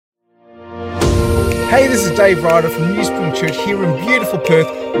Hey, this is Dave Ryder from New Spring Church here in beautiful Perth,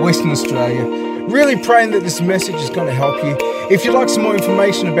 Western Australia. Really praying that this message is going to help you. If you'd like some more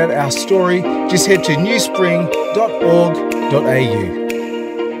information about our story, just head to newspring.org.au.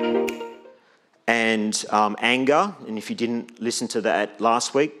 And anger, and if you didn't listen to that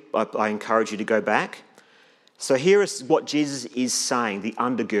last week, I encourage you to go back. So here is what Jesus is saying, the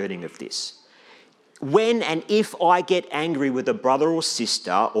undergirding of this. When and if I get angry with a brother or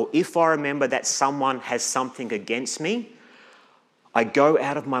sister, or if I remember that someone has something against me, I go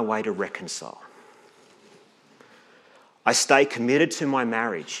out of my way to reconcile. I stay committed to my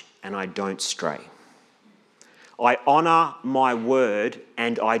marriage and I don't stray. I honour my word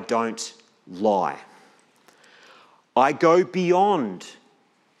and I don't lie. I go beyond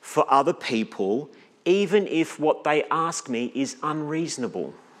for other people, even if what they ask me is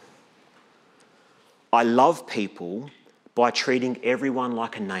unreasonable. I love people by treating everyone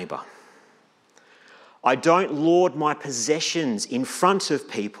like a neighbour. I don't lord my possessions in front of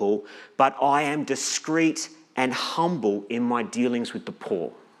people, but I am discreet and humble in my dealings with the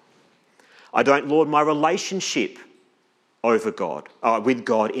poor. I don't lord my relationship with God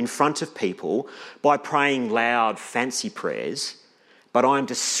in front of people by praying loud, fancy prayers, but I am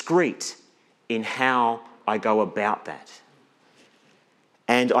discreet in how I go about that.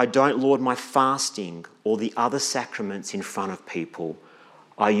 And I don't lord my fasting or the other sacraments in front of people.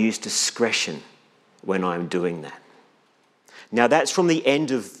 I use discretion when I'm doing that. Now that's from the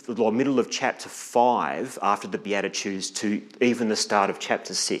middle of chapter 5 after the Beatitudes to even the start of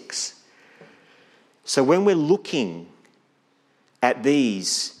chapter 6. So when we're looking at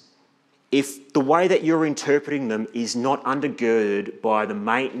these, if the way that you're interpreting them is not undergirded by the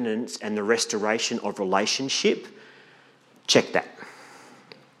maintenance and the restoration of relationship, check that.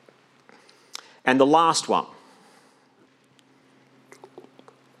 And the last one,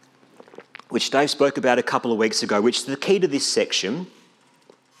 which Dave spoke about a couple of weeks ago, which the key to this section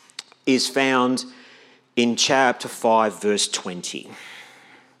is found in chapter 5, verse 20.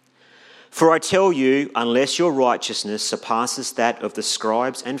 For I tell you, unless your righteousness surpasses that of the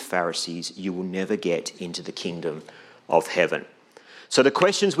scribes and Pharisees, you will never get into the kingdom of heaven. So the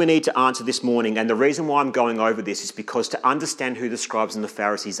questions we need to answer this morning, and the reason why I'm going over this is because to understand who the scribes and the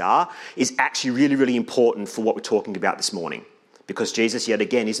Pharisees are is actually really, really important for what we're talking about this morning. Because Jesus, yet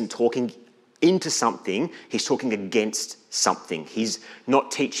again, isn't talking into something, he's talking against something. He's not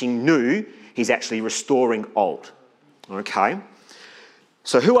teaching new, he's actually restoring old. Okay?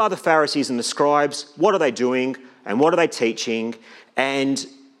 So who are the Pharisees and the scribes? What are they doing? And what are they teaching? And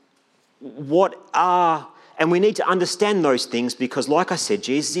we need to understand those things because, like I said,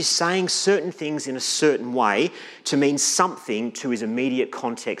 Jesus is saying certain things in a certain way to mean something to his immediate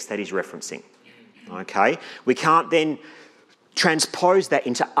context that he's referencing. Okay? We can't then transpose that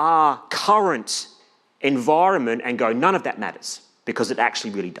into our current environment and go, none of that matters, because it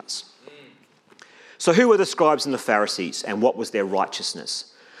actually really does. So who were the scribes and the Pharisees, and what was their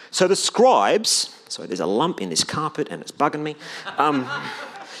righteousness? So the scribes, sorry, there's a lump in this carpet and it's bugging me.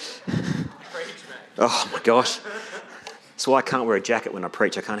 Oh my gosh. That's why I can't wear a jacket when I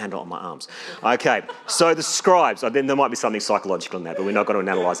preach. I can't handle it on my arms. Okay, so the scribes, then there might be something psychological in that, but we're not going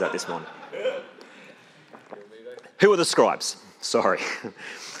to analyse that this morning. Who are the scribes? Sorry.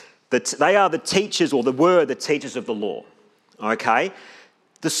 They are the teachers, or were the teachers of the law. Okay?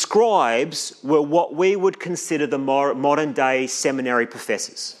 The scribes were what we would consider the modern day seminary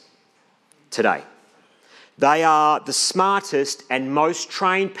professors today. They are the smartest and most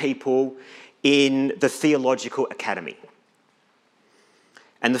trained people in the theological academy.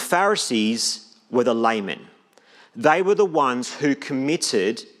 And the Pharisees were the laymen. They were the ones who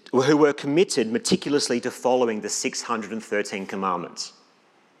were committed meticulously to following the 613 commandments.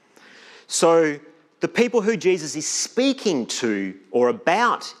 So the people who Jesus is speaking to or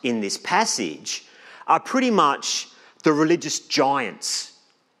about in this passage are pretty much the religious giants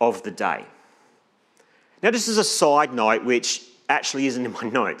of the day. Now, this is a side note which actually isn't in my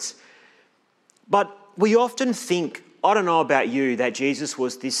notes. But we often think, I don't know about you, that Jesus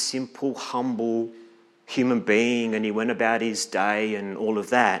was this simple, humble human being and he went about his day and all of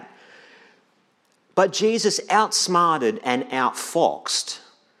that. But Jesus outsmarted and outfoxed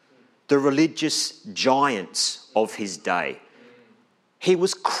the religious giants of his day. He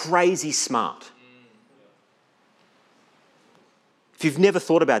was crazy smart. If you've never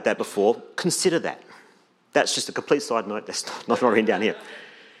thought about that before, consider that. That's just a complete side note. That's not written down here.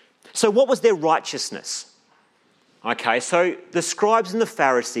 So what was their righteousness? Okay, so the scribes and the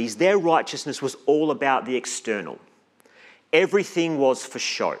Pharisees, their righteousness was all about the external. Everything was for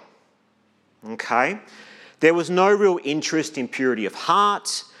show. Okay? There was no real interest in purity of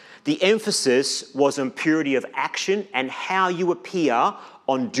heart. The emphasis was on purity of action and how you appear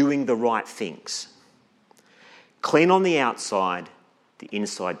on doing the right things. Clean on the outside, the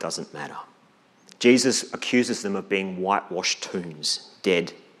inside doesn't matter. Jesus accuses them of being whitewashed tombs,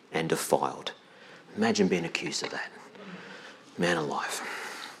 dead and defiled. Imagine being accused of that. Man alive.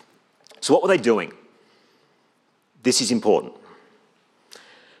 So what were they doing? This is important.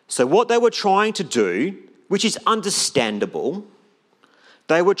 So what they were trying to do, which is understandable,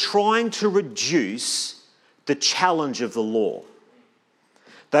 they were trying to reduce the challenge of the law.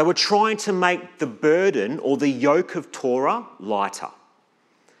 They were trying to make the burden or the yoke of Torah lighter.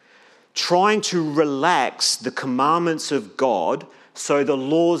 Trying to relax the commandments of God so the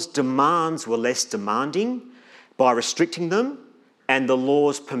law's demands were less demanding by restricting them, and the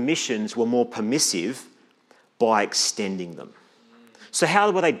law's permissions were more permissive by extending them. So how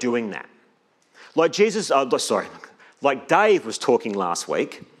were they doing that? Like Dave was talking last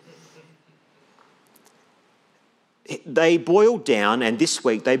week, they boiled down, and this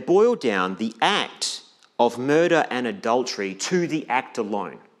week they boiled down the act of murder and adultery to the act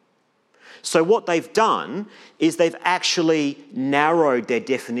alone. So what they've done is they've actually narrowed their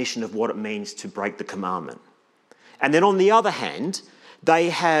definition of what it means to break the commandment. And then on the other hand, they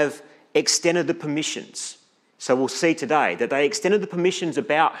have extended the permissions. So we'll see today that they extended the permissions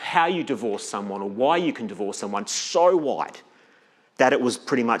about how you divorce someone or why you can divorce someone so wide that it was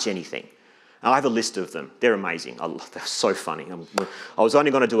pretty much anything. And I have a list of them. They're amazing. They're so funny. I was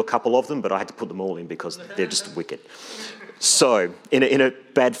only going to do a couple of them, but I had to put them all in because they're just wicked. So, in a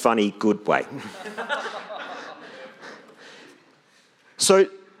bad, funny, good way. So,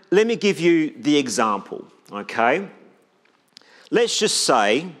 let me give you the example, okay? Let's just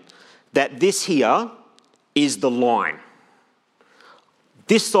say that this here is the line.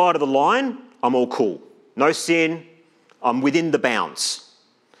 This side of the line, I'm all cool. No sin, I'm within the bounds.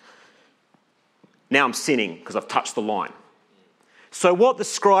 Now I'm sinning because I've touched the line. So what the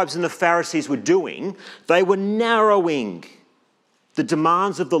scribes and the Pharisees were doing, they were narrowing the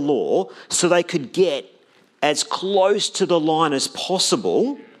demands of the law so they could get as close to the line as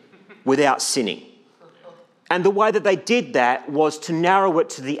possible without sinning. And the way that they did that was to narrow it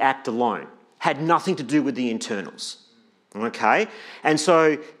to the act alone. Had nothing to do with the internals. Okay? And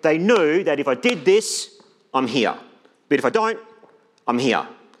so they knew that if I did this, I'm here. But if I don't, I'm here.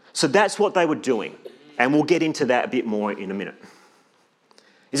 So that's what they were doing. And we'll get into that a bit more in a minute.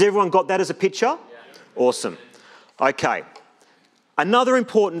 Has everyone got that as a picture? Yeah. Awesome. Okay. Another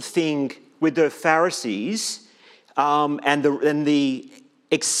important thing with the Pharisees and the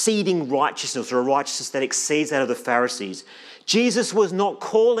exceeding righteousness, or a righteousness that exceeds that of the Pharisees, Jesus was not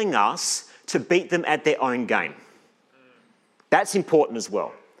calling us to beat them at their own game. That's important as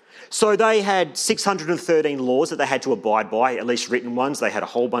well. So they had 613 laws that they had to abide by, at least written ones. They had a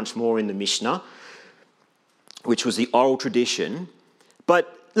whole bunch more in the Mishnah, which was the oral tradition.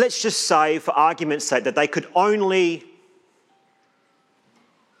 But let's just say, for argument's sake, that they could only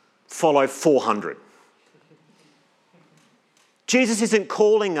follow 400. Jesus isn't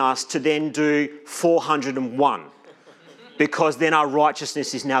calling us to then do 401 because then our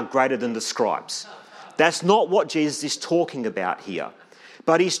righteousness is now greater than the scribes. That's not what Jesus is talking about here.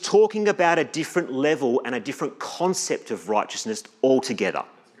 But he's talking about a different level and a different concept of righteousness altogether.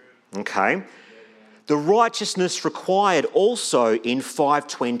 Okay? The righteousness required also in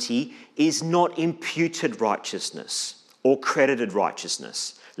 520 is not imputed righteousness or credited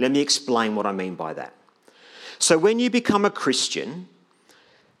righteousness. Let me explain what I mean by that. So when you become a Christian,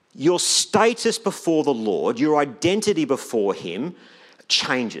 your status before the Lord, your identity before him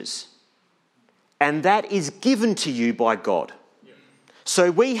changes. And that is given to you by God.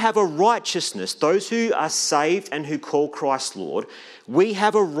 So we have a righteousness, those who are saved and who call Christ Lord, we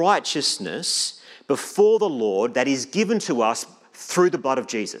have a righteousness before the Lord that is given to us through the blood of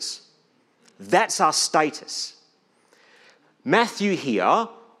Jesus. That's our status. Matthew here,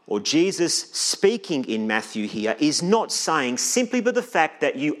 or Jesus speaking in Matthew here, is not saying simply by the fact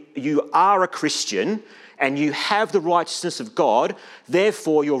that you are a Christian and you have the righteousness of God,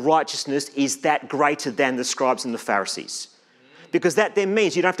 therefore your righteousness is that greater than the scribes and the Pharisees. Because that then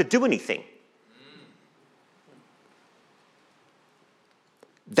means you don't have to do anything.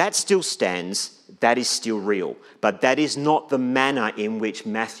 That still stands, that is still real, but that is not the manner in which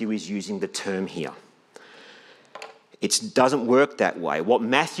Matthew is using the term here. It doesn't work that way. What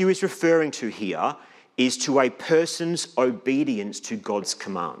Matthew is referring to here is to a person's obedience to God's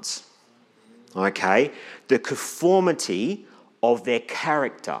commands. Okay? The conformity of their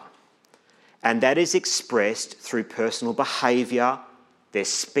character. And that is expressed through personal behaviour, their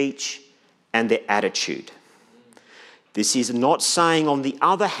speech, and their attitude. This is not saying, on the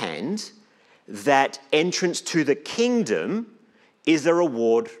other hand, that entrance to the kingdom is a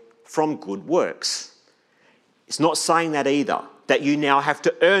reward from good works. It's not saying that either, that you now have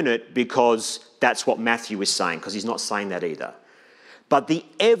to earn it, because that's what Matthew is saying, because he's not saying that either. But the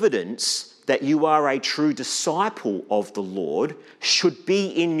evidence that you are a true disciple of the Lord should be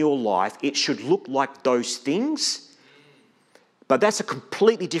in your life. It should look like those things. But that's a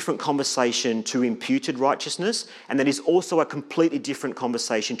completely different conversation to imputed righteousness, and that is also a completely different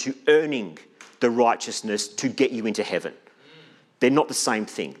conversation to earning the righteousness to get you into heaven. They're not the same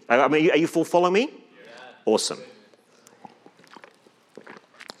thing. I mean, are you full following me? Yeah. Awesome.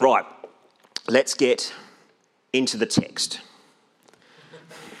 Right, let's get into the text.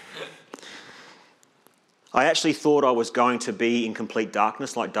 I actually thought I was going to be in complete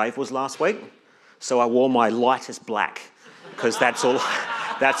darkness like Dave was last week, so I wore my lightest black, because that's all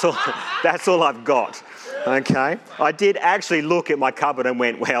I've got. Okay? I did actually look at my cupboard and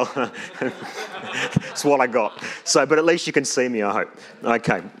went, well, it's what I got. So, but at least you can see me, I hope.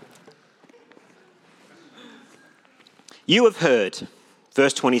 Okay. You have heard,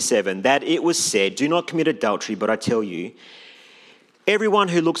 verse 27, that it was said, do not commit adultery, but I tell you, everyone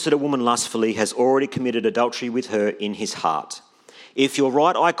who looks at a woman lustfully has already committed adultery with her in his heart. If your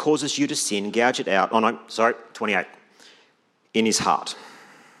right eye causes you to sin, gouge it out. 28. In his heart.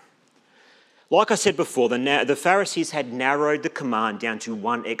 Like I said before, the Pharisees had narrowed the command down to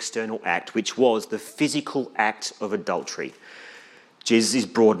one external act, which was the physical act of adultery. Jesus is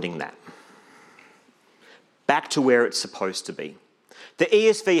broadening that back to where it's supposed to be. The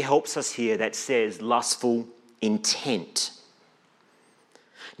ESV helps us here, that says lustful intent.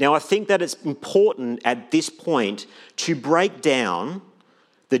 Now, I think that it's important at this point to break down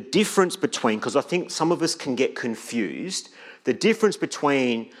the difference between, because I think some of us can get confused, the difference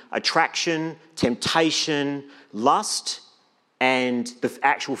between attraction, temptation, lust, and the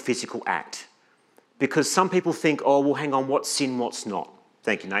actual physical act. Because some people think, oh, well, hang on, what's sin, what's not?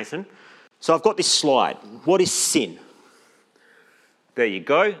 Thank you, Nathan. So I've got this slide. What is sin? There you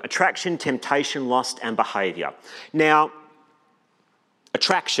go. Attraction, temptation, lust, and behaviour. Now,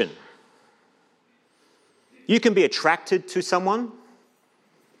 attraction. You can be attracted to someone,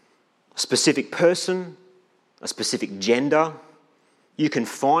 a specific person, a specific gender. You can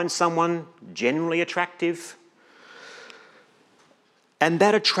find someone generally attractive. And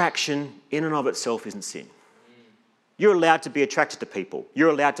that attraction in and of itself isn't sin. You're allowed to be attracted to people. You're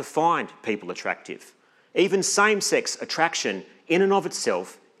allowed to find people attractive. Even same-sex attraction in and of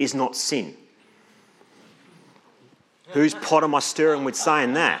itself is not sin. Whose pot am I stirring with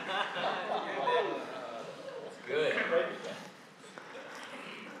saying that? Good.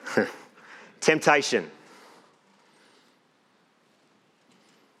 Temptation.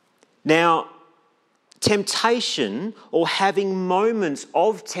 Now, temptation, or having moments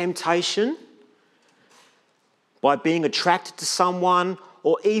of temptation by being attracted to someone,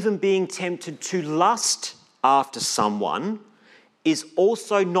 or even being tempted to lust after someone, is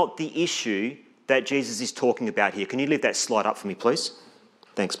also not the issue that Jesus is talking about here. Can you leave that slide up for me, please?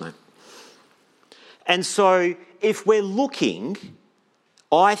 Thanks, mate. And so, if we're looking,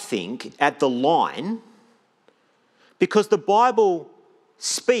 I think, at the line, because the Bible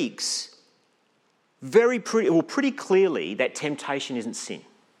speaks pretty clearly that temptation isn't sin.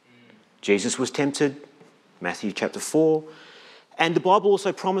 Jesus was tempted, Matthew chapter 4, and the Bible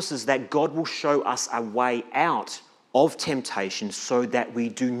also promises that God will show us a way out of temptation so that we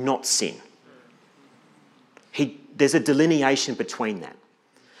do not sin. There's a delineation between that.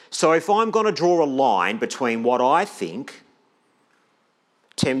 So if I'm going to draw a line between what I think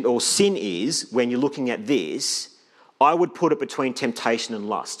sin is when you're looking at this, I would put it between temptation and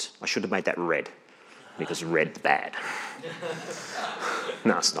lust. I should have made that red, because red's bad.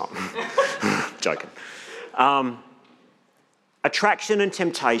 No, it's not. Joking. Attraction and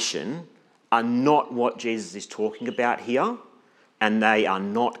temptation are not what Jesus is talking about here, and they are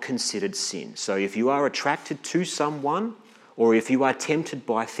not considered sin. So if you are attracted to someone, or if you are tempted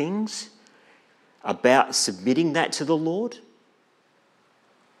by things, about submitting that to the Lord,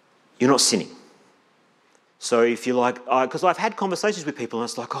 you're not sinning. So if you're like, because I've had conversations with people and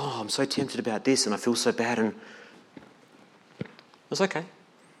it's like, oh, I'm so tempted about this and I feel so bad, and it's okay. It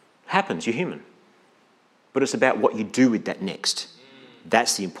happens, you're human. But it's about what you do with that next.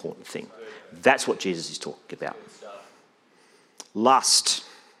 That's the important thing. That's what Jesus is talking about. Lust.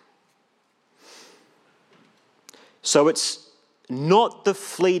 So it's not the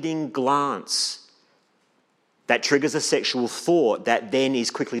fleeting glance that triggers a sexual thought that then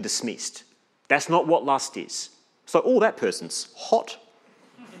is quickly dismissed. That's not what lust is. So, oh, that person's hot.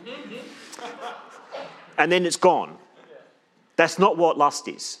 And then it's gone. That's not what lust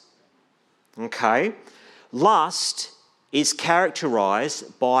is. Okay? Lust is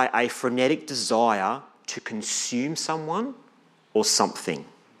characterized by a frenetic desire to consume someone or something.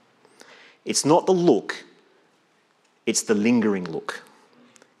 It's not the look, it's the lingering look.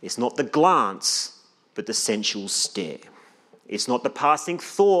 It's not the glance, but the sensual stare. It's not the passing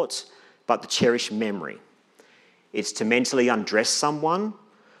thought, but the cherished memory. It's to mentally undress someone,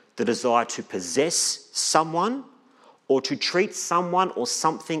 the desire to possess someone, or to treat someone or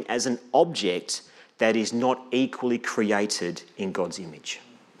something as an object that is not equally created in God's image.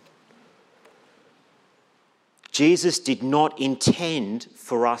 Jesus did not intend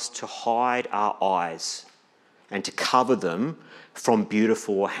for us to hide our eyes and to cover them from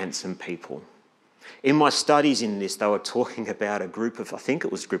beautiful or handsome people. In my studies in this, they were talking about a group of, I think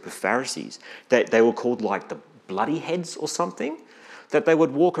it was a group of Pharisees, that they were called like the bloody heads or something, that they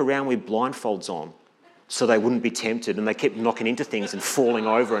would walk around with blindfolds on so they wouldn't be tempted, and they kept knocking into things and falling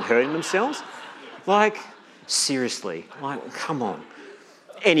over and hurting themselves. Like, seriously, like, come on.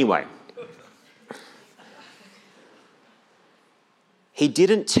 Anyway, he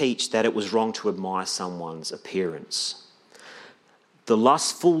didn't teach that it was wrong to admire someone's appearance. The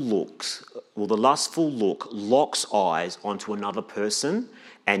lustful look locks eyes onto another person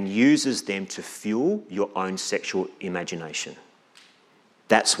and uses them to fuel your own sexual imagination.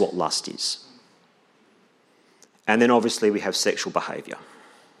 That's what lust is. And then obviously we have sexual behaviour.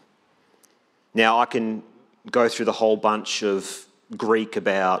 Now I can go through the whole bunch of Greek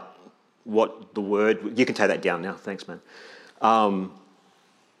about what the word... You can take that down now, thanks man.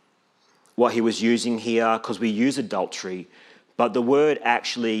 What he was using here, because we use adultery, but the word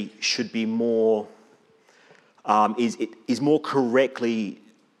actually should be more... is more correctly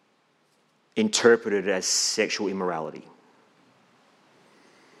interpreted as sexual immorality.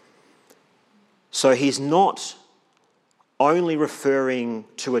 So he's not only referring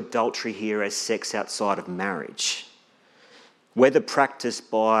to adultery here as sex outside of marriage, whether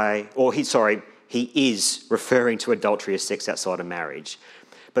practiced by, he is referring to adultery as sex outside of marriage,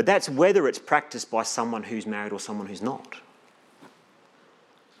 but that's whether it's practiced by someone who's married or someone who's not.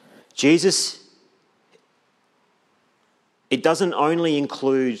 Jesus, it doesn't only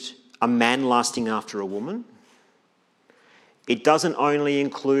include a man lusting after a woman. It doesn't only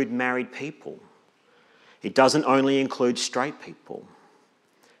include married people. It doesn't only include straight people.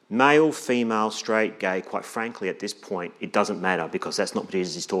 Male, female, straight, gay, quite frankly, at this point, it doesn't matter because that's not what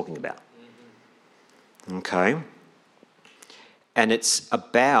Jesus is talking about. Okay? And it's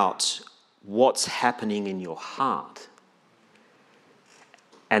about what's happening in your heart.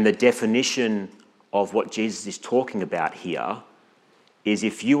 And the definition of what Jesus is talking about here is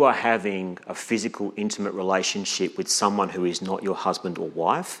if you are having a physical, intimate relationship with someone who is not your husband or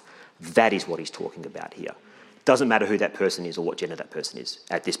wife, that is what he's talking about here. Doesn't matter who that person is or what gender that person is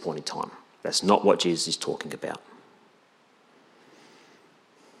at this point in time. That's not what Jesus is talking about.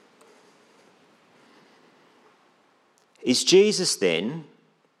 Is Jesus then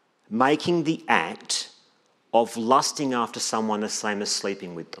making the act of lusting after someone the same as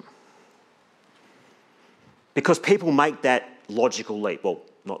sleeping with them? Because people make that logical leap. Well,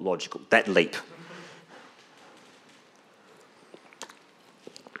 not logical, that leap.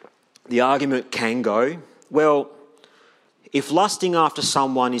 The argument can go, well, if lusting after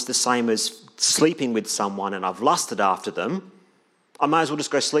someone is the same as sleeping with someone and I've lusted after them, I may as well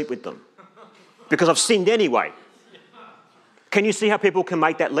just go sleep with them because I've sinned anyway. Can you see how people can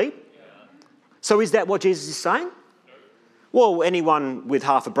make that leap? So is that what Jesus is saying? Well, anyone with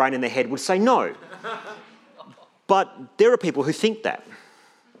half a brain in their head would say no. But there are people who think that.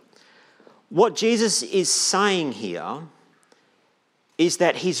 What Jesus is saying here is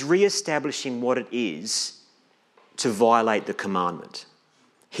that he's re-establishing what it is to violate the commandment.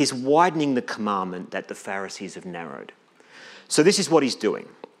 He's widening the commandment that the Pharisees have narrowed. So this is what he's doing.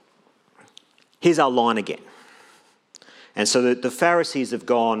 Here's our line again. And so the Pharisees have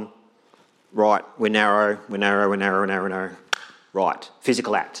gone, right, we're narrow. Right,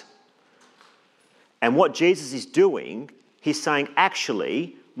 physical act. And what Jesus is doing, he's saying,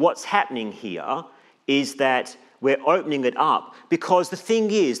 actually, what's happening here is that we're opening it up because the thing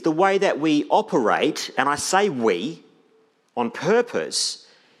is, the way that we operate, and I say we on purpose,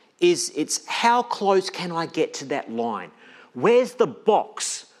 is it's how close can I get to that line? Where's the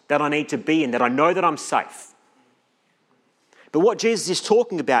box that I need to be in that I know that I'm safe? But what Jesus is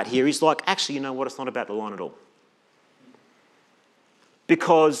talking about here is like, actually, you know what? It's not about the line at all.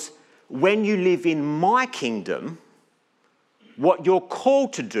 Because when you live in my kingdom, what you're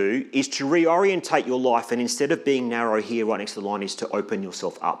called to do is to reorientate your life, and instead of being narrow here right next to the line is to open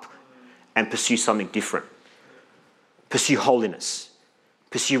yourself up and pursue something different. pursue holiness,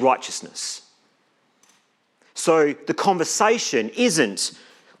 pursue righteousness. So the conversation isn't,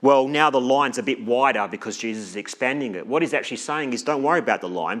 well, now the line's a bit wider because Jesus is expanding it. What he's actually saying is, don't worry about the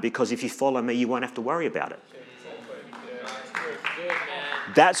line, because if you follow me, you won't have to worry about it.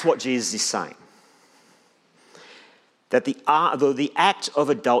 That's what Jesus is saying. That the act of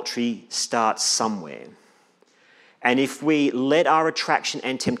adultery starts somewhere. And if we let our attraction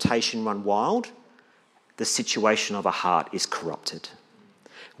and temptation run wild, the situation of our heart is corrupted.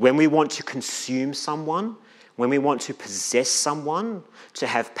 When we want to consume someone, when we want to possess someone, to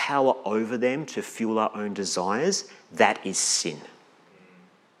have power over them, to fuel our own desires, that is sin.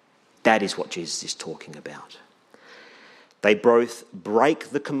 That is what Jesus is talking about. They both break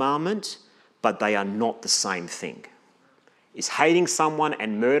the commandment, but they are not the same thing. Is hating someone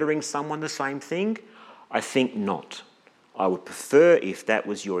and murdering someone the same thing? I think not. I would prefer, if that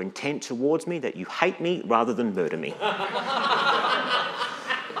was your intent towards me, that you hate me rather than murder me.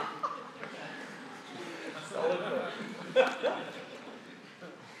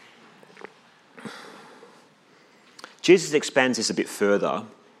 Jesus expands this a bit further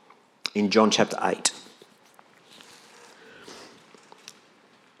in John chapter 8.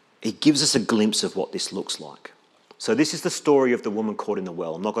 He gives us a glimpse of what this looks like. So this is the story of the woman caught in the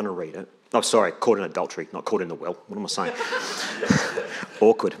well. I'm not going to read it. Oh, sorry, caught in adultery, not caught in the well. What am I saying?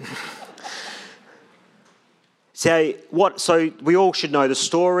 Awkward. So we all should know the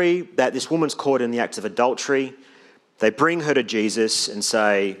story that this woman's caught in the act of adultery. They bring her to Jesus and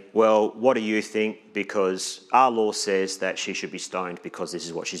say, well, what do you think? Because our law says that she should be stoned because this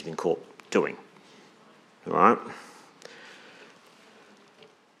is what she's been caught doing. All right?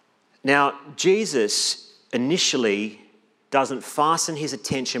 Now, Jesus initially doesn't fasten his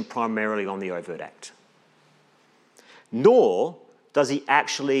attention primarily on the overt act. Nor does he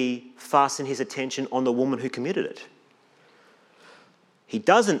actually fasten his attention on the woman who committed it. He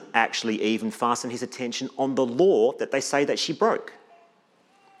doesn't actually even fasten his attention on the law that they say that she broke.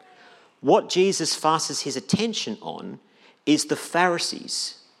 What Jesus fastens his attention on is the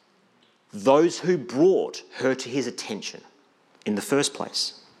Pharisees, those who brought her to his attention in the first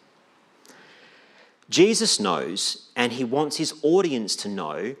place. Jesus knows, and he wants his audience to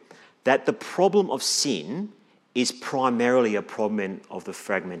know, that the problem of sin is primarily a problem of the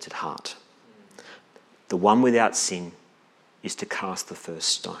fragmented heart. The one without sin is to cast the first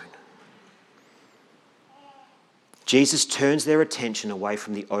stone. Jesus turns their attention away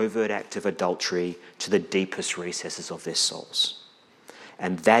from the overt act of adultery to the deepest recesses of their souls.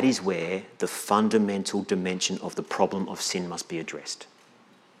 And that is where the fundamental dimension of the problem of sin must be addressed.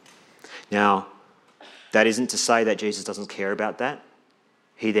 Now, that isn't to say that Jesus doesn't care about that.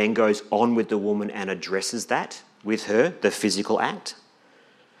 He then goes on with the woman and addresses that with her, the physical act.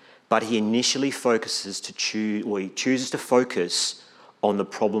 But he initially chooses to focus on the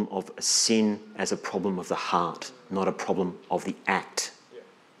problem of sin as a problem of the heart, not a problem of the act.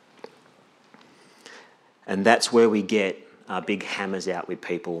 And that's where we get our big hammers out with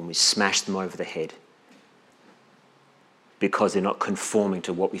people and we smash them over the head because they're not conforming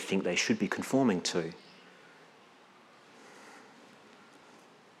to what we think they should be conforming to.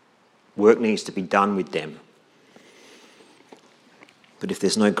 Work needs to be done with them. But if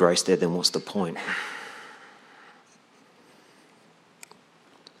there's no grace there, then what's the point?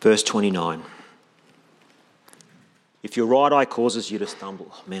 Verse 29. If your right eye causes you to stumble,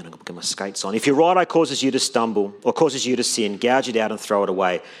 oh man, I've got to get my skates on. If your right eye causes you to stumble or causes you to sin, gouge it out and throw it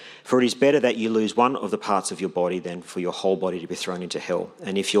away. For it is better that you lose one of the parts of your body than for your whole body to be thrown into hell.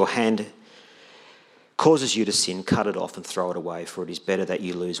 And if your hand causes you to sin, cut it off and throw it away. For it is better that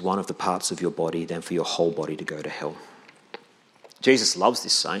you lose one of the parts of your body than for your whole body to go to hell. Jesus loves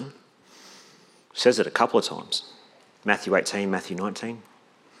this saying. Says it a couple of times. Matthew 18, Matthew 19.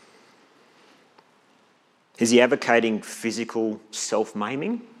 Is he advocating physical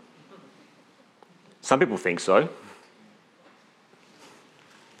self-maiming? Some people think so.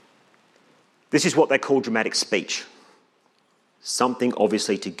 This is what they call dramatic speech. Something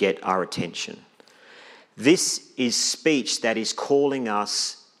obviously to get our attention. This is speech that is calling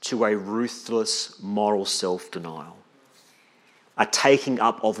us to a ruthless moral self-denial. A taking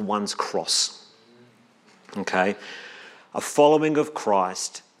up of one's cross. Okay? A following of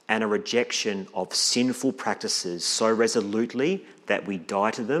Christ and a rejection of sinful practices so resolutely that we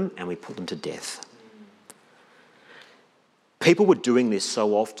die to them and we put them to death. People were doing this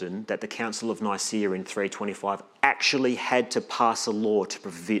so often that the Council of Nicaea in 325 actually had to pass a law to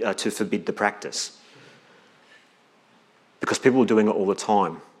forbid the practice. Because people were doing it all the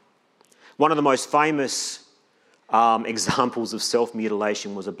time. One of the most famous examples of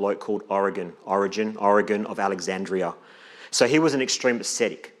self-mutilation was a bloke called Origen of Alexandria. So he was an extreme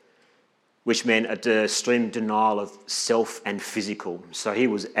ascetic, which meant an extreme denial of self and physical. So he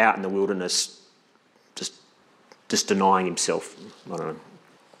was out in the wilderness just denying himself. I don't know.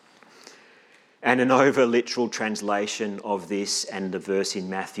 And an over-literal translation of this and the verse in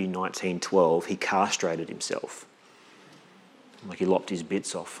Matthew 19:12, he castrated himself. Like he lopped his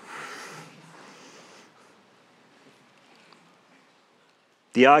bits off.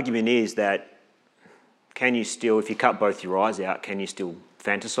 The argument is that if you cut both your eyes out, can you still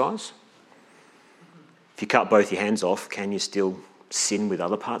fantasize? If you cut both your hands off, can you still sin with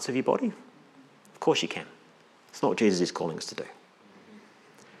other parts of your body? Of course you can. It's not what Jesus is calling us to do.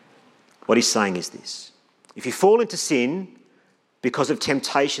 What he's saying is this: if you fall into sin because of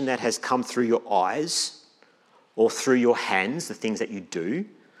temptation that has come through your eyes or through your hands, the things that you do,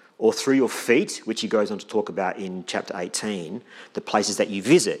 or through your feet, which he goes on to talk about in chapter 18, the places that you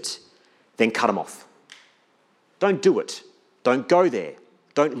visit, then cut them off. Don't do it. Don't go there.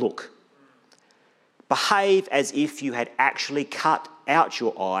 Don't look. Behave as if you had actually cut out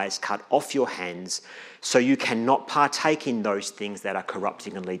your eyes, cut off your hands, so you cannot partake in those things that are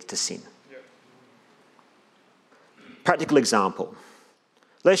corrupting and lead to sin. Yep. Practical example.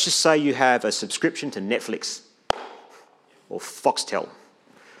 Let's just say you have a subscription to Netflix or Foxtel.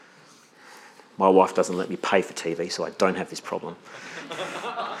 My wife doesn't let me pay for TV, so I don't have this problem.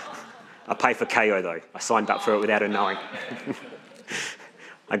 I pay for KO though. I signed up for it without her knowing.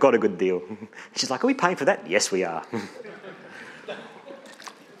 I got a good deal. She's like, are we paying for that? Yes, we are.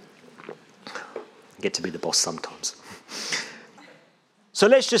 Get to be the boss sometimes. So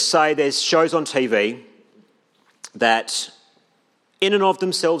let's just say there's shows on TV that in and of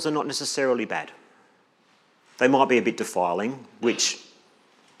themselves are not necessarily bad. They might be a bit defiling, which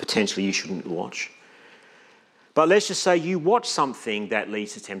potentially you shouldn't watch. But let's just say you watch something that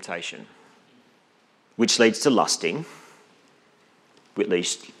leads to temptation, which leads to lusting, which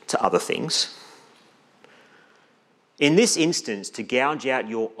leads to other things. In this instance, to gouge out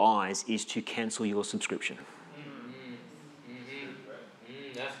your eyes is to cancel your subscription.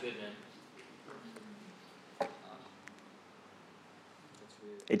 That's good, man.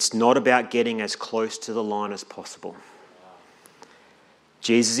 It's not about getting as close to the line as possible.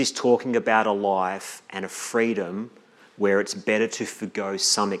 Jesus is talking about a life and a freedom where it's better to forgo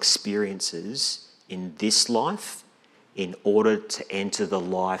some experiences in this life in order to enter the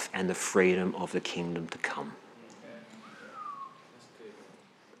life and the freedom of the kingdom to come.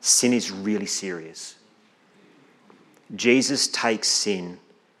 Sin is really serious. Jesus takes sin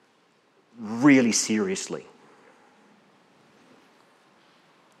really seriously.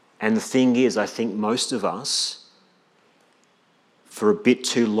 And the thing is, I think most of us, for a bit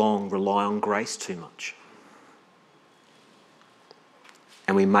too long, rely on grace too much.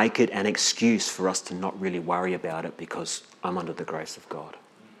 And we make it an excuse for us to not really worry about it because I'm under the grace of God.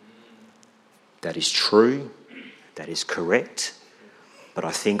 That is true, that is correct, but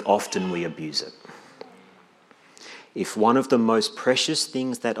I think often we abuse it. If one of the most precious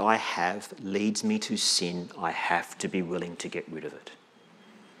things that I have leads me to sin, I have to be willing to get rid of it.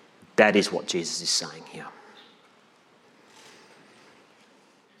 That is what Jesus is saying here. Are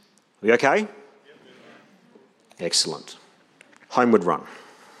we okay? Excellent. Homeward run.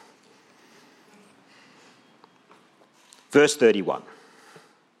 Verse 31.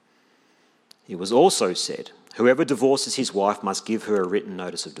 It was also said, whoever divorces his wife must give her a written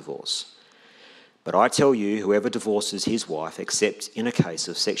notice of divorce. But I tell you, whoever divorces his wife, except in a case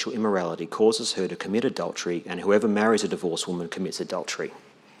of sexual immorality, causes her to commit adultery, and whoever marries a divorced woman commits adultery.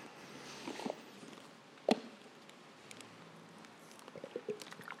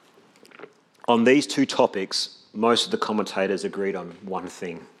 On these two topics, most of the commentators agreed on one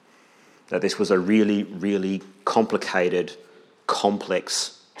thing, that this was a really, really complicated,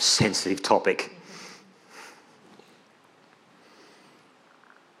 complex, sensitive topic.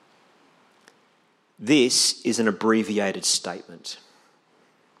 This is an abbreviated statement.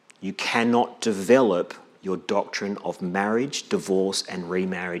 You cannot develop your doctrine of marriage, divorce, and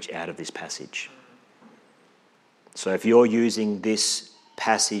remarriage out of this passage. So if you're using this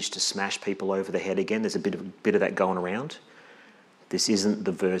passage to smash people over the head again, there's a bit of that going around. This isn't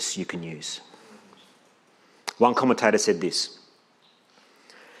the verse you can use. One commentator said this: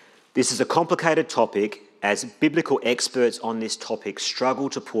 this is a complicated topic as biblical experts on this topic struggle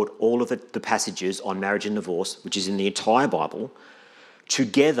to put all of the passages on marriage and divorce, which is in the entire Bible,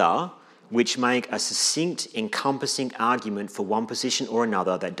 together, which make a succinct, encompassing argument for one position or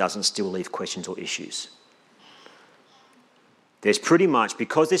another that doesn't still leave questions or issues. There's pretty much,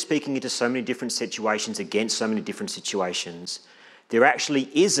 because they're speaking into so many different situations against so many different situations, there actually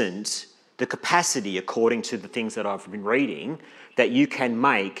isn't the capacity, according to the things that I've been reading, that you can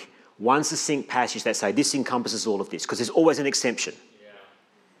make one succinct passage that say this encompasses all of this, because there's always an exception. Yeah,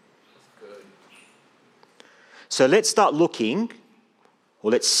 that's good. So let's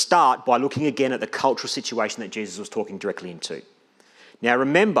start by looking again at the cultural situation that Jesus was talking directly into. Now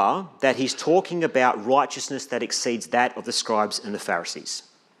remember that he's talking about righteousness that exceeds that of the scribes and the Pharisees.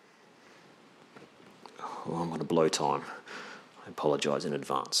 Oh, I'm going to blow time. I apologise in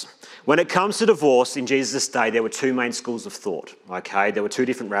advance. When it comes to divorce in Jesus' day, there were two main schools of thought. Okay, there were two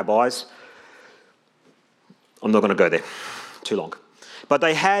different rabbis. I'm not going to go there. Too long. But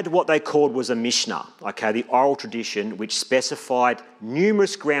they had what they called was a Mishnah, okay, the oral tradition, which specified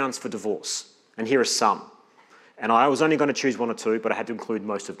numerous grounds for divorce. And here are some. And I was only going to choose one or two, but I had to include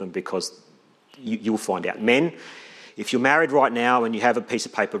most of them because you'll find out. Men, if you're married right now and you have a piece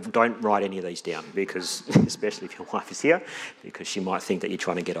of paper, don't write any of these down, because, especially if your wife is here, because she might think that you're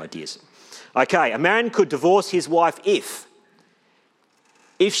trying to get ideas. Okay, a man could divorce his wife if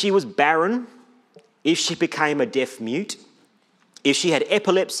she was barren, if she became a deaf mute, if she had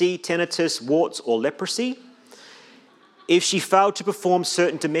epilepsy, tinnitus, warts or leprosy, if she failed to perform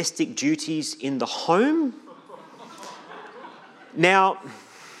certain domestic duties in the home. Now,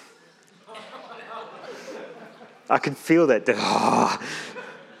 I can feel that.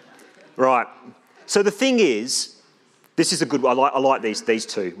 Right. So the thing is, this is a good one. I like these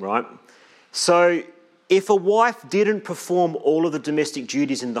two, right? So if a wife didn't perform all of the domestic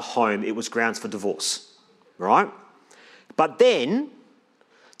duties in the home, it was grounds for divorce, right? But then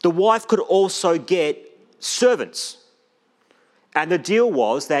the wife could also get servants. And the deal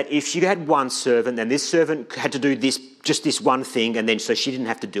was that if she had one servant, then this servant had to do just this one thing, and then so she didn't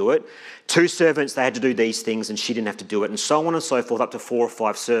have to do it. Two servants, they had to do these things, and she didn't have to do it, and so on and so forth, up to 4 or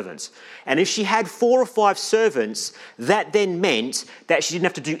 5 servants. And if she had 4 or 5 servants, that then meant that she didn't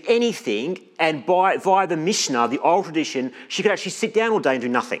have to do anything, and via the Mishnah, the oral tradition, she could actually sit down all day and do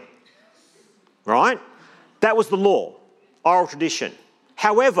nothing. Right? That was the law, oral tradition.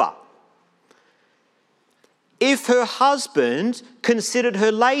 However, if her husband considered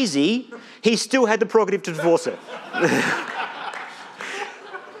her lazy, he still had the prerogative to divorce her.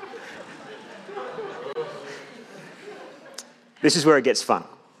 This is where it gets fun.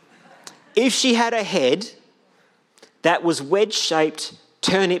 If she had a head that was wedge-shaped,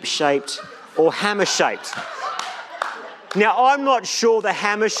 turnip-shaped, or hammer-shaped. Now, I'm not sure the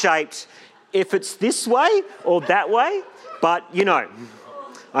hammer-shaped, if it's this way or that way, but you know,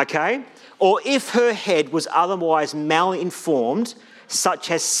 okay? Or if her head was otherwise malinformed,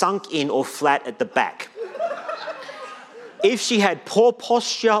 such as sunk in or flat at the back. If she had poor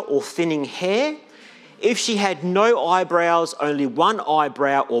posture or thinning hair. If she had no eyebrows, only one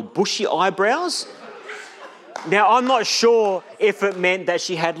eyebrow or bushy eyebrows. Now, I'm not sure if it meant that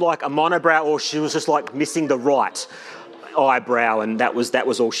she had like a monobrow or she was just like missing the right eyebrow and that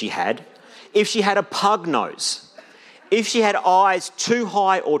was all she had. If she had a pug nose. If she had eyes too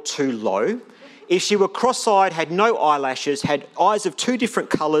high or too low, if she were cross-eyed, had no eyelashes, had eyes of 2 different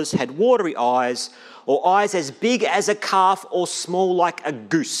colours, had watery eyes, or eyes as big as a calf or small like a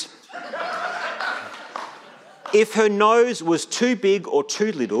goose. If her nose was too big or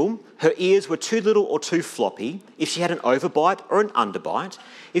too little, her ears were too little or too floppy, if she had an overbite or an underbite,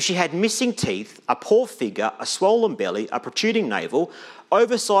 if she had missing teeth, a poor figure, a swollen belly, a protruding navel,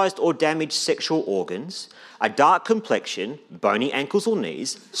 oversized or damaged sexual organs, a dark complexion, bony ankles or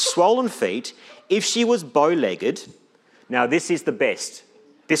knees, swollen feet, if she was bow-legged. Now this is the best.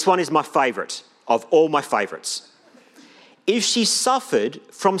 This one is my favourite of all my favourites. If she suffered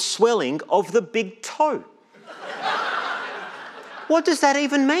from swelling of the big toe. What does that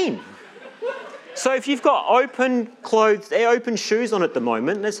even mean? So if you've got open clothes, open shoes on at the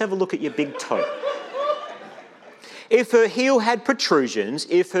moment, let's have a look at your big toe. If her heel had protrusions,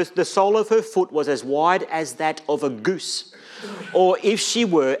 if the sole of her foot was as wide as that of a goose, or if she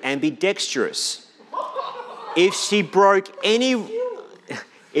were ambidextrous, if she broke any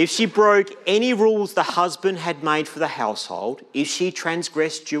rules the husband had made for the household, if she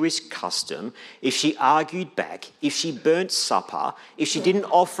transgressed Jewish custom, if she argued back, if she burnt supper, if she didn't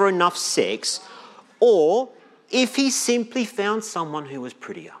offer enough sex, or if he simply found someone who was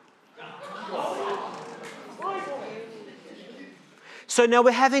prettier. So now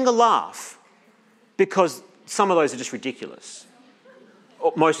we're having a laugh because some of those are just ridiculous.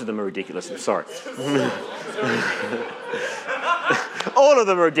 Oh, most of them are ridiculous, I'm sorry. All of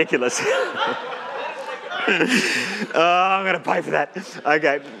them are ridiculous. I'm going to pay for that.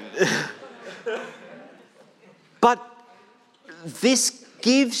 Okay. But this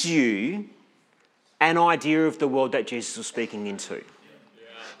gives you an idea of the world that Jesus was speaking into.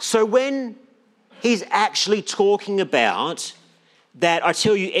 So when he's actually talking about that, I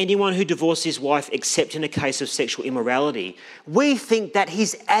tell you, anyone who divorces his wife except in a case of sexual immorality, we think that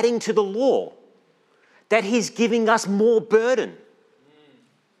he's adding to the law, that he's giving us more burden.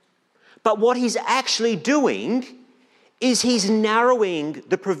 But what he's actually doing is he's narrowing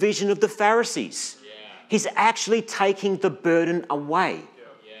the provision of the Pharisees. Yeah. He's actually taking the burden away.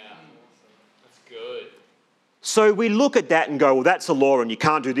 Yeah. That's good. So we look at that and go, well, that's a law and you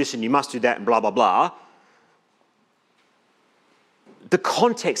can't do this and you must do that and blah, blah, blah. The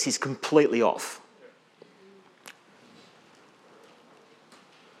context is completely off.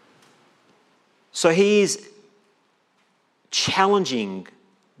 So he is challenging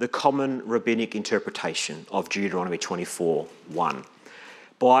the common rabbinic interpretation of Deuteronomy 24:1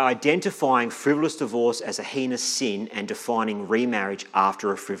 by identifying frivolous divorce as a heinous sin and defining remarriage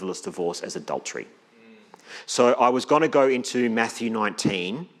after a frivolous divorce as adultery. So I was going to go into Matthew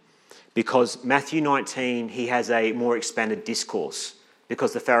 19 because Matthew 19, he has a more expanded discourse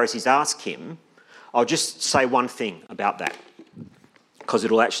because the Pharisees ask him. I'll just say one thing about that because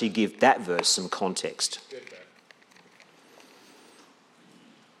it'll actually give that verse some context.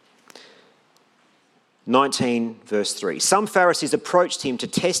 19 verse 3. Some Pharisees approached him to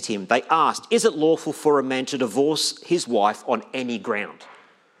test him. They asked, is it lawful for a man to divorce his wife on any ground?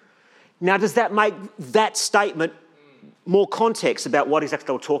 Now, does that make that statement more context about what exactly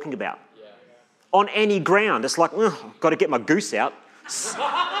they were talking about? Yeah. On any ground. It's like, I've got to get my goose out.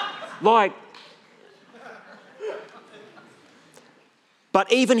 Like,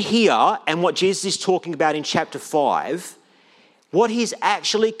 but even here, and what Jesus is talking about in chapter 5, what he's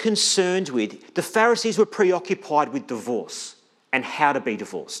actually concerned with, the Pharisees were preoccupied with divorce and how to be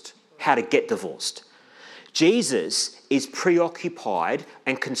divorced, how to get divorced. Jesus is preoccupied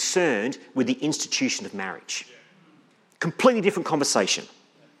and concerned with the institution of marriage. Completely different conversation.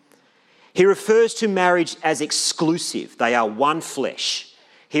 He refers to marriage as exclusive. They are one flesh.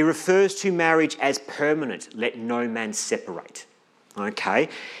 He refers to marriage as permanent. Let no man separate. Okay?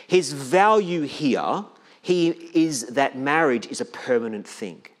 His value here, is that marriage is a permanent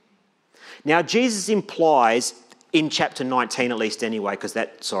thing. Now, Jesus implies in chapter 19 at least anyway, because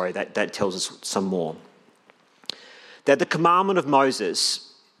that tells us some more, that the commandment of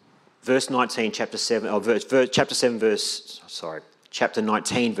Moses, verse 19, chapter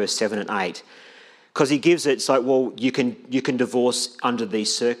 19, verse 7 and 8, because he gives it, it's like, well, you can divorce under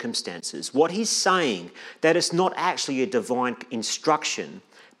these circumstances. What he's saying, that it's not actually a divine instruction,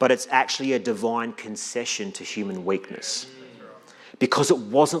 but it's actually a divine concession to human weakness. Because it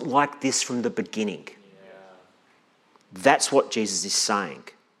wasn't like this from the beginning. That's what Jesus is saying.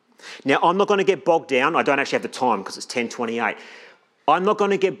 Now, I'm not going to get bogged down. I don't actually have the time because it's 10:28. I'm not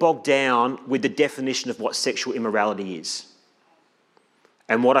going to get bogged down with the definition of what sexual immorality is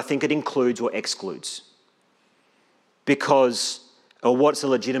and what I think it includes or excludes. Because, or what's a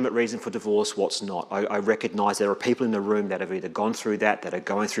legitimate reason for divorce, what's not. I recognise there are people in the room that have either gone through that are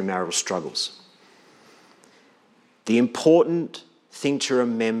going through marital struggles. The important thing to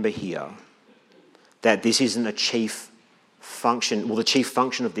remember here, that this isn't a chief function, well, the chief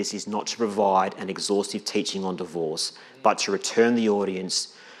function of this is not to provide an exhaustive teaching on divorce, but to return the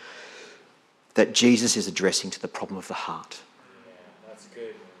audience that Jesus is addressing to the problem of the heart. That's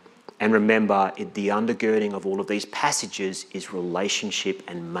good. And remember, the undergirding of all of these passages is relationship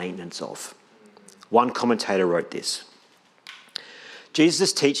and maintenance of. One commentator wrote this: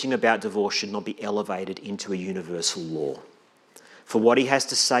 Jesus' teaching about divorce should not be elevated into a universal law, for what he has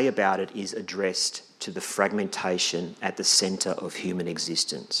to say about it is addressed to the fragmentation at the centre of human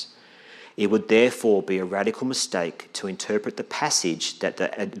existence. It would therefore be a radical mistake to interpret the passage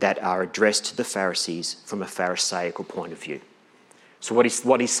that are addressed to the Pharisees from a Pharisaical point of view. So what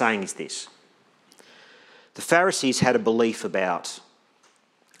he's saying is this. The Pharisees had a belief about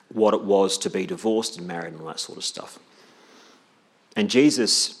what it was to be divorced and married and all that sort of stuff. And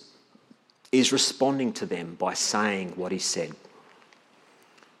Jesus is responding to them by saying what he said.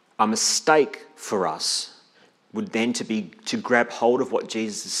 A mistake for us would then to grab hold of what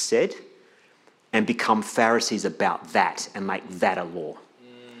Jesus has said and become Pharisees about that and make that a law.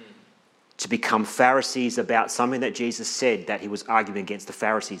 To become Pharisees about something that Jesus said that he was arguing against the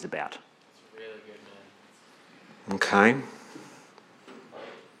Pharisees about. That's really good, man. Okay?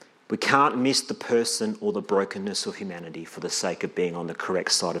 We can't miss the person or the brokenness of humanity for the sake of being on the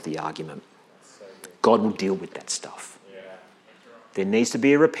correct side of the argument. So good. God will deal with that stuff. Yeah. There needs to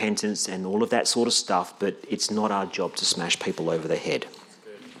be a repentance and all of that sort of stuff, but it's not our job to smash people over the head.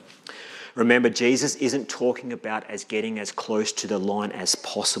 Remember, Jesus isn't talking about as getting as close to the line as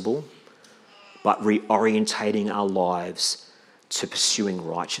possible, but reorientating our lives to pursuing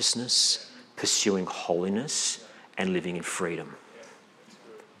righteousness, pursuing holiness, and living in freedom.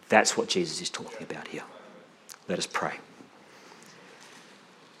 That's what Jesus is talking about here. Let us pray.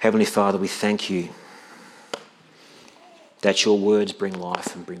 Heavenly Father, we thank you that your words bring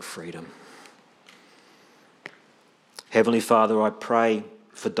life and bring freedom. Heavenly Father, I pray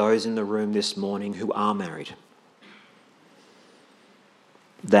for those in the room this morning who are married,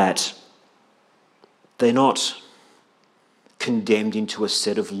 that they're not condemned into a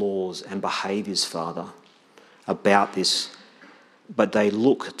set of laws and behaviours, Father, about this, but they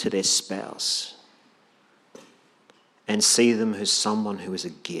look to their spouse and see them as someone who is a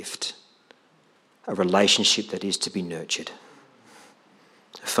gift, a relationship that is to be nurtured.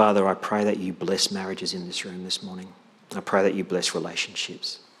 Father, I pray that you bless marriages in this room this morning. I pray that you bless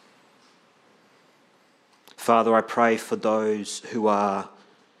relationships. Father, I pray for those who are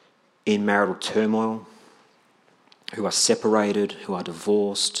in marital turmoil, who are separated, who are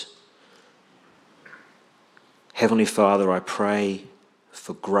divorced. Heavenly Father, I pray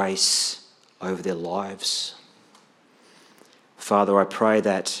for grace over their lives. Father, I pray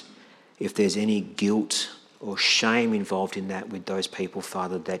that if there's any guilt or shame involved in that with those people,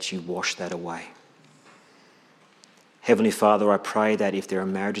 Father, that you wash that away. Heavenly Father, I pray that if there are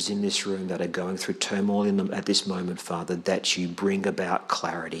marriages in this room that are going through turmoil in them at this moment, Father, that you bring about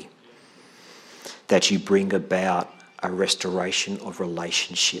clarity, that you bring about a restoration of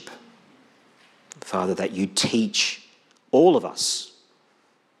relationship. Father, that you teach all of us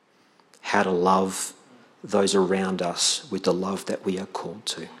how to love those around us with the love that we are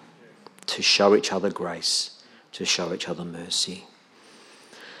called to show each other grace, to show each other mercy.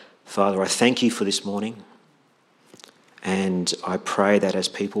 Father, I thank you for this morning. And I pray that as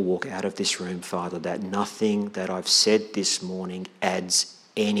people walk out of this room, Father, that nothing that I've said this morning adds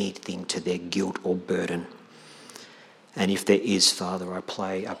anything to their guilt or burden. And if there is, Father, I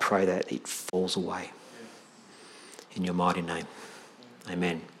pray that it falls away. In your mighty name.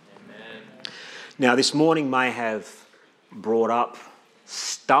 Amen. Now, this morning may have brought up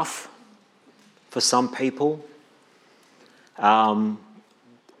stuff for some people.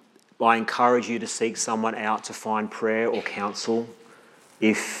 I encourage you to seek someone out to find prayer or counsel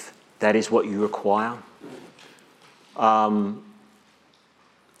if that is what you require.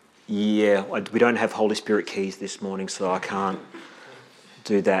 We don't have Holy Spirit keys this morning, so I can't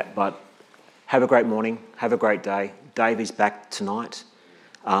do that. But have a great morning. Have a great day. Dave is back tonight.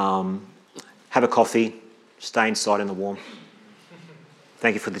 Have a coffee. Stay inside in the warm.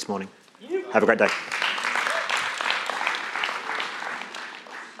 Thank you for this morning. Have a great day.